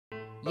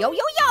Yo,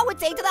 yo, yo,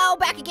 it's Angelo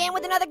back again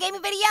with another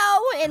gaming video,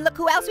 and look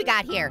who else we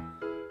got here.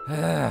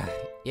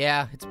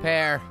 Yeah, it's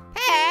Pear.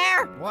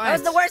 Pear! What? That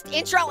was the worst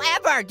intro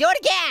ever. Do it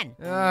again.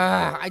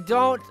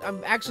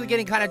 I'm actually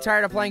getting kind of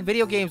tired of playing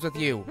video games with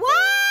you. What?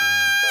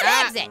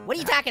 Exit. What are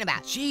you talking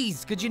about?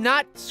 Jeez, could you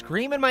not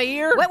scream in my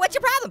ear? What's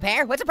your problem,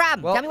 Pear? What's the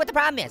problem? Well, Tell me what the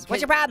problem is.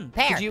 What's your problem?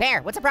 Pear,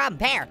 Pear, what's the problem?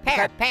 Pear,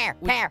 Pear, Pear,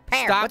 Pear,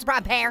 Pear. Stop. What's the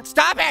problem, Pear?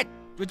 Stop it!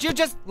 Would you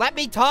just let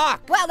me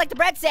talk? Well, like the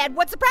bread said,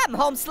 what's the problem,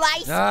 home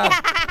slice?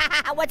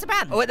 What's the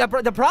problem? Oh,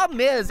 the problem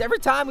is, every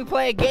time we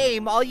play a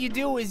game, all you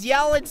do is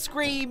yell and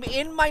scream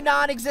in my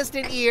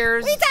non-existent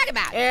ears. What are you talking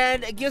about?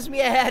 And it gives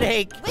me a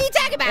headache. What are you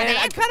talking about, And man?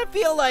 I kind of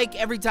feel like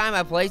every time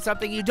I play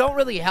something, you don't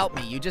really help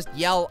me. You just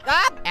yell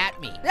up at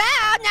me.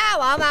 No,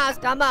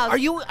 almost. Are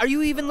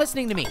you even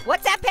listening to me?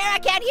 What's that, Pear? I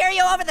can't hear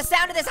you over the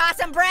sound of this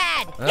awesome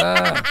bread.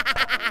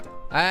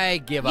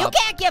 I give up. You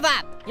can't give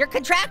up. You're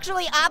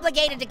contractually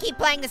obligated to keep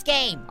playing this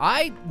game.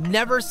 I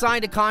never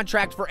signed a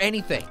contract for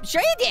anything.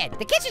 Sure you did.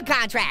 The kitchen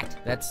contract.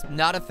 That's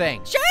not a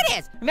thing. Sure it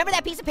is. Remember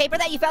that piece of paper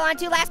that you fell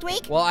onto last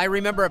week? Well, I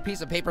remember a piece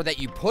of paper that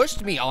you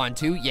pushed me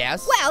onto,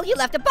 yes. Well, you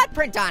left a butt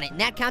print on it, and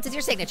that counts as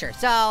your signature.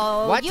 So,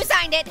 What? you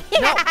signed it.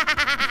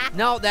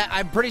 No,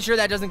 I'm pretty sure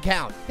that doesn't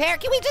count. Pear,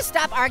 can we just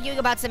stop arguing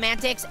about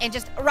semantics and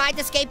just ride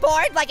the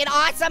skateboard like an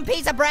awesome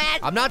piece of bread?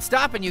 I'm not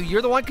stopping you.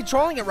 You're the one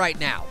controlling it right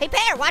now. Hey,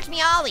 Pear, watch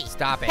me ollie.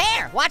 Stop it.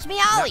 Pear, watch me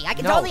ollie. I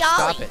can No, totally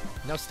ollie. stop it.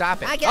 No,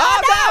 stop it. I can,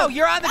 no!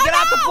 You're on the get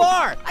off the floor.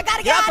 I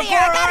gotta Get get off out the of here.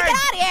 I floor, gotta get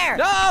Orange. out of here.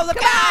 No,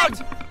 look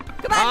out!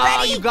 Come on,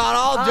 Freddy. You got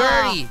all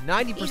dirty.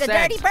 90%. He's a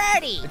dirty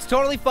birdie. It's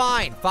totally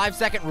fine.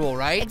 5-second rule,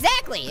 right?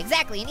 Exactly. And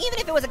even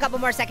if it was a couple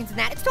more seconds than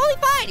that, it's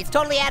totally fine. It's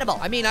totally edible.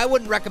 I mean, I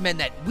wouldn't recommend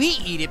that we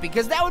eat it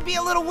because that would be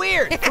a little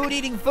weird. Food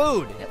eating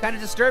food. It kind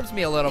of disturbs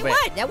me a little bit.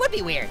 That would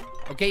be weird.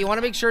 Okay, you want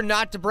to make sure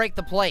not to break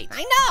the plate.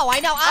 I know.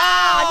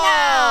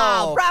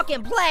 Oh, no!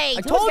 Broken plate.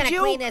 I told Who's gonna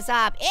clean this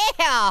up?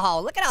 Ew!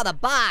 Look at all the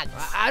bugs.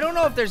 I don't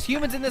know if there's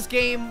humans in this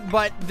game,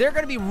 but they're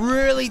gonna be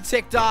really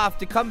ticked off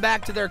to come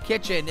back to their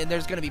kitchen and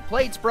there's gonna be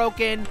plates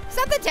broken.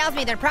 Something tells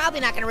me they're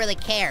probably not gonna really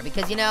care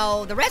because, you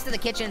know, the rest of the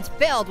kitchen's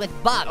filled with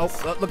bugs.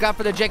 Oh, look out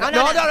for the Jenga. Oh,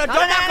 no, don't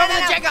knock over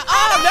the Jenga.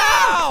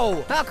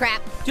 Oh, Oh,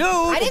 crap. no! Dude!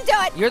 I didn't do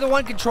it. You're the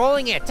one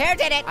controlling it. Pear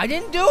did it. I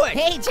didn't do it.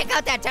 Hey, check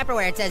out that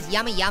Tupperware. It says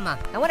yummy yumma.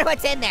 I wonder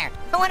what's in there.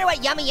 I wonder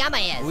what yummy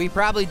yumma is. We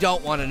probably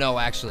don't want to know,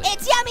 actually.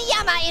 It's yummy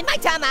yumma in my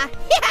tumma.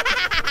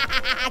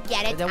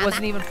 Get it? That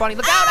wasn't even funny.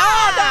 Look out!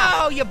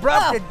 Oh, no! You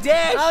broke the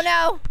dish! Oh,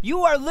 no.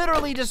 You are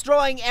literally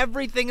destroying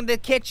everything in the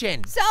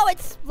kitchen. So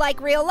it's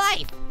like real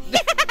life.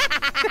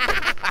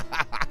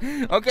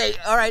 Okay,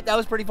 all right, that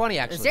was pretty funny,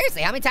 actually.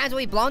 Seriously, how many times have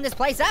we blown this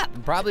place up?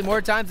 Probably more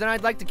times than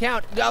I'd like to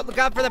count. Oh, look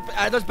out for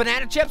are those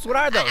banana chips? What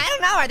are those? I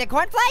don't know. Are they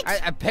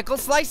cornflakes? Are pickle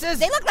slices?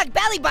 They look like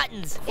belly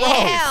buttons. Ew. Gross.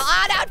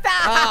 Oh, don't fall.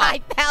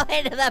 I fell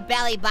into the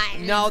belly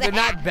buttons. No, they're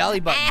not belly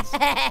buttons.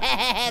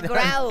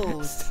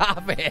 Gross.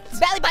 Stop it.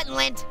 Belly button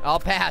lint. I'll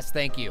pass,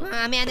 thank you.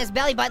 Oh, man, this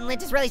belly button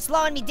lint is really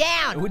slowing me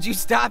down. Would you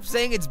stop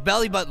saying it's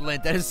belly button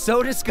lint? That is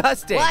so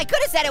disgusting. Well, I could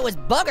have said it was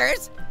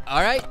boogers.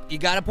 All right, you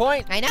got a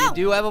point. I know. You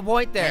do have a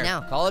point there. I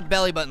know. Call it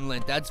belly button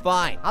lint, that's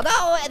fine.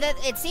 Although,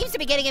 it seems to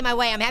be getting in my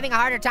way. I'm having a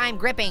harder time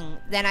gripping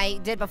than I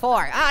did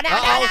before. Oh,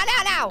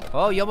 no.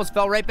 Oh, you almost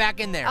fell right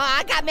back in there. Oh,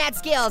 I got mad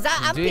skills.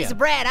 I'm a Do piece ya? of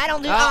bread. I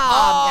don't do. Oh,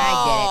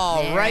 I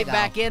get it. There right I go.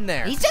 back in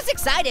there. He's just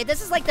excited.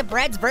 This is like the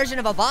bread's version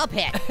of a ball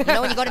pit. You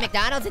know when you go to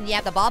McDonald's and you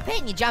have the ball pit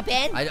and you jump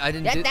in? I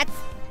didn't do.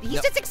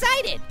 He's just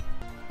excited.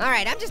 All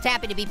right, I'm just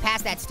happy to be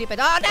past that stupid.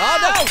 Oh, no!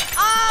 Oh, no!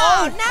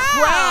 Oh,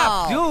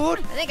 no! Crap,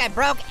 dude! I think I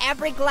broke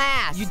every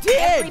glass. You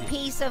did! Every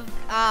piece of.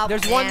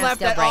 There's one I'm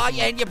left still breaking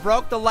it. and you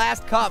broke the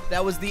last cup.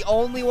 That was the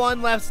only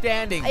one left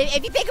standing.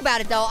 If you think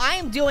about it, though, I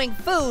am doing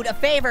food a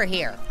favor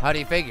here. How do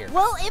you figure?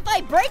 Well, if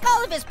I break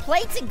all of his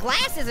plates and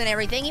glasses and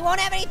everything, he won't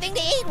have anything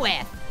to eat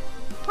with.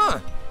 Huh.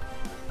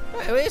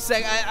 Wait a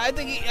sec. I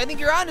think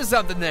you're onto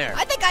something there.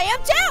 I think I am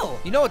too.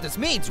 You know what this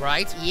means,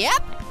 right?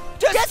 Yep.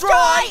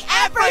 Destroy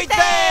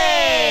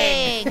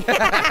everything!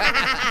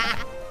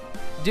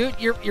 Dude,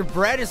 your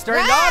bread is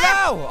starting.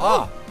 Ah!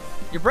 Oh,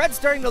 your bread's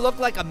starting to look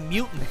like a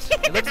mutant.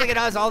 It looks like it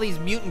has all these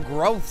mutant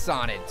growths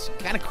on it. It's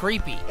kind of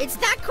creepy. It's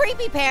not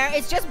creepy, Pear.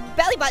 It's just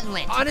belly button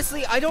lint.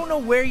 Honestly, I don't know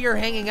where you're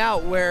hanging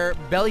out where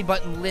belly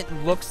button lint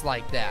looks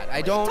like that.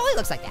 It totally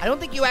looks like that. I don't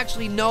think you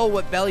actually know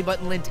what belly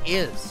button lint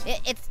is.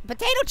 It's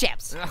potato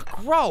chips. Ugh,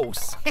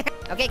 gross.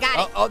 Okay,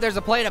 got it. Oh, there's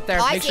a plate up there.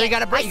 Oh, I Make see sure you it.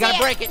 gotta break. I You gotta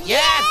see break it. it.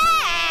 Yes. Yeah!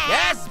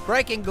 Yes,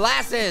 breaking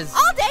glasses.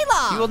 All day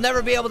long. You will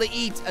never be able to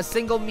eat a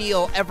single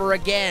meal ever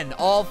again.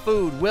 All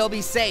food will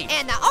be safe.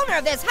 And the owner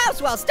of this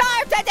house will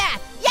starve to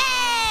death.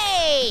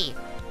 Yay!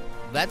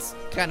 That's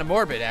kind of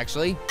morbid,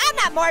 actually. I'm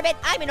not morbid.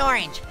 I'm an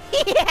orange.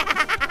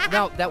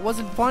 No, that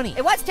wasn't funny.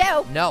 It was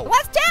too. No. It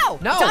was too.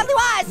 No. It totally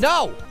was.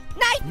 No.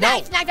 Knife, No.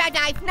 knife, knife, knife,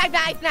 knife, knife,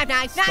 knife, knife,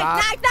 knife, Stop.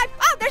 knife, knife.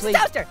 Oh, there's Please. a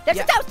toaster. There's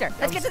Yeah. a toaster.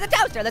 Let's get to the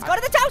toaster. Let's go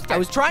to the toaster. I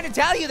was trying to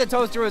tell you the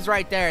toaster was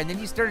right there, and then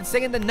you started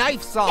singing the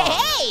knife song.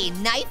 Hey,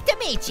 nice to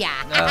meet ya.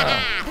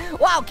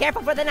 Whoa,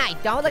 careful for the knife.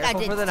 Don't look.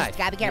 Careful for the knife.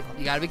 Gotta be careful.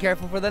 You gotta be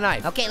careful for the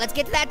knife. Okay, let's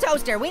get to that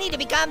toaster. We need to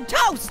become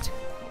toast.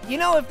 You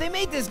know, if they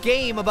made this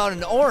game about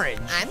an orange,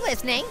 I'm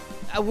listening.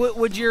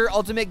 would your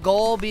ultimate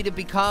goal be to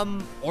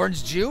become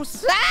orange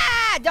juice?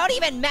 Ah! Don't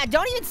even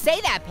say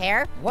that,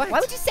 Pear. What? Why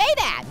would you say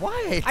that?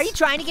 What? Are you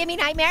trying to give me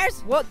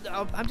nightmares? Well,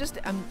 I'm just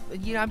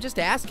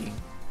asking.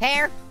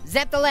 Pear,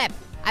 zip the lip.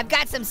 I've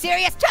got some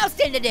serious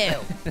toasting to do.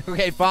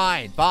 Okay,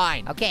 fine.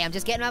 Okay, I'm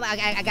just getting up. I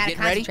gotta Getting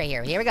concentrate ready?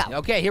 here. Here we go.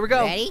 Okay, here we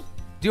go. Ready?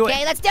 Do it.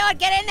 Okay, let's do it.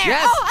 Get in there.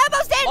 Yes. Oh,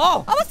 almost in.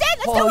 Oh. Almost in.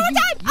 Let's do it one more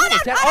time.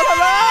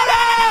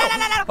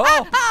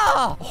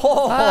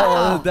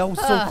 Oh, that was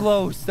so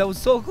close. That was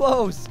so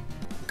close.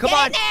 Come Get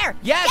on. in there.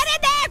 Yes. Get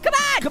in there. Come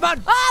on. Come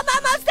on. Oh,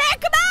 I'm almost there.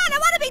 Come on. I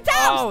want to be toast.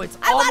 Oh, it's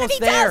I want to almost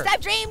be there. toast.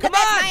 I've dreamed Come of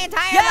this on. my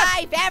entire Yes.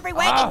 life. Every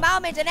waking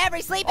moment and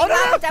every sleeping Oh, no,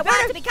 no, moment. I no,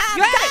 want no. to become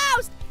You had it.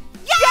 toast.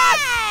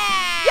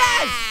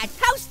 Yes.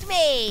 Toast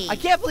me. I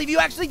can't believe you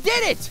actually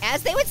did it.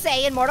 As they would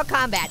say in Mortal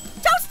Kombat,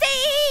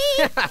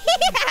 toasty.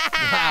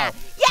 Wow.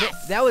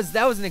 Yes.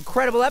 That was an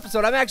incredible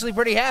episode. I'm actually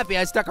pretty happy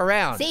I stuck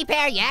around. See,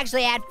 Pear, you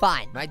actually had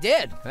fun. I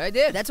did.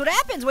 That's what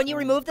happens when you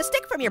remove the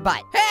stick from your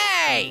butt.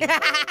 Hey!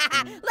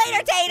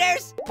 Later,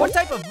 taters. What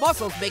type of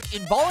muscles make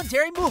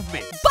involuntary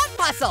movements? Butt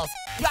muscles.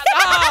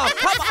 Oh,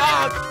 come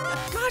on!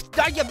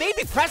 Gosh, you made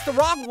me press the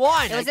wrong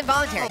one. It was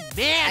involuntary. Oh,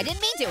 man. I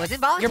didn't mean to. It was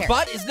involuntary. Your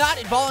butt is not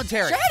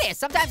involuntary. Sure it is.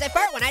 Sometimes I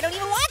fart when I don't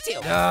even want to.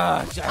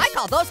 Just- I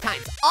call those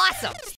kinds awesome.